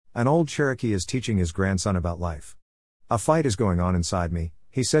An old Cherokee is teaching his grandson about life. A fight is going on inside me,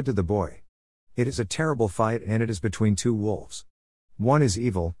 he said to the boy. It is a terrible fight and it is between two wolves. One is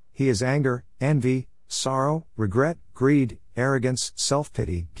evil, he is anger, envy, sorrow, regret, greed, arrogance,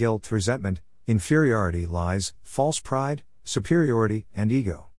 self-pity, guilt, resentment, inferiority, lies, false pride, superiority, and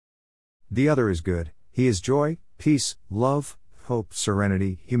ego. The other is good, he is joy, peace, love, hope,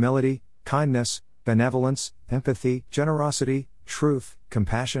 serenity, humility, kindness, benevolence, empathy, generosity, truth,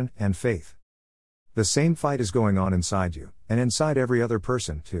 compassion, and faith. The same fight is going on inside you, and inside every other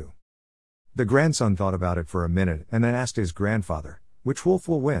person, too. The grandson thought about it for a minute and then asked his grandfather, which wolf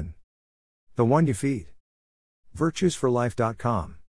will win? The one you feed. Virtuesforlife.com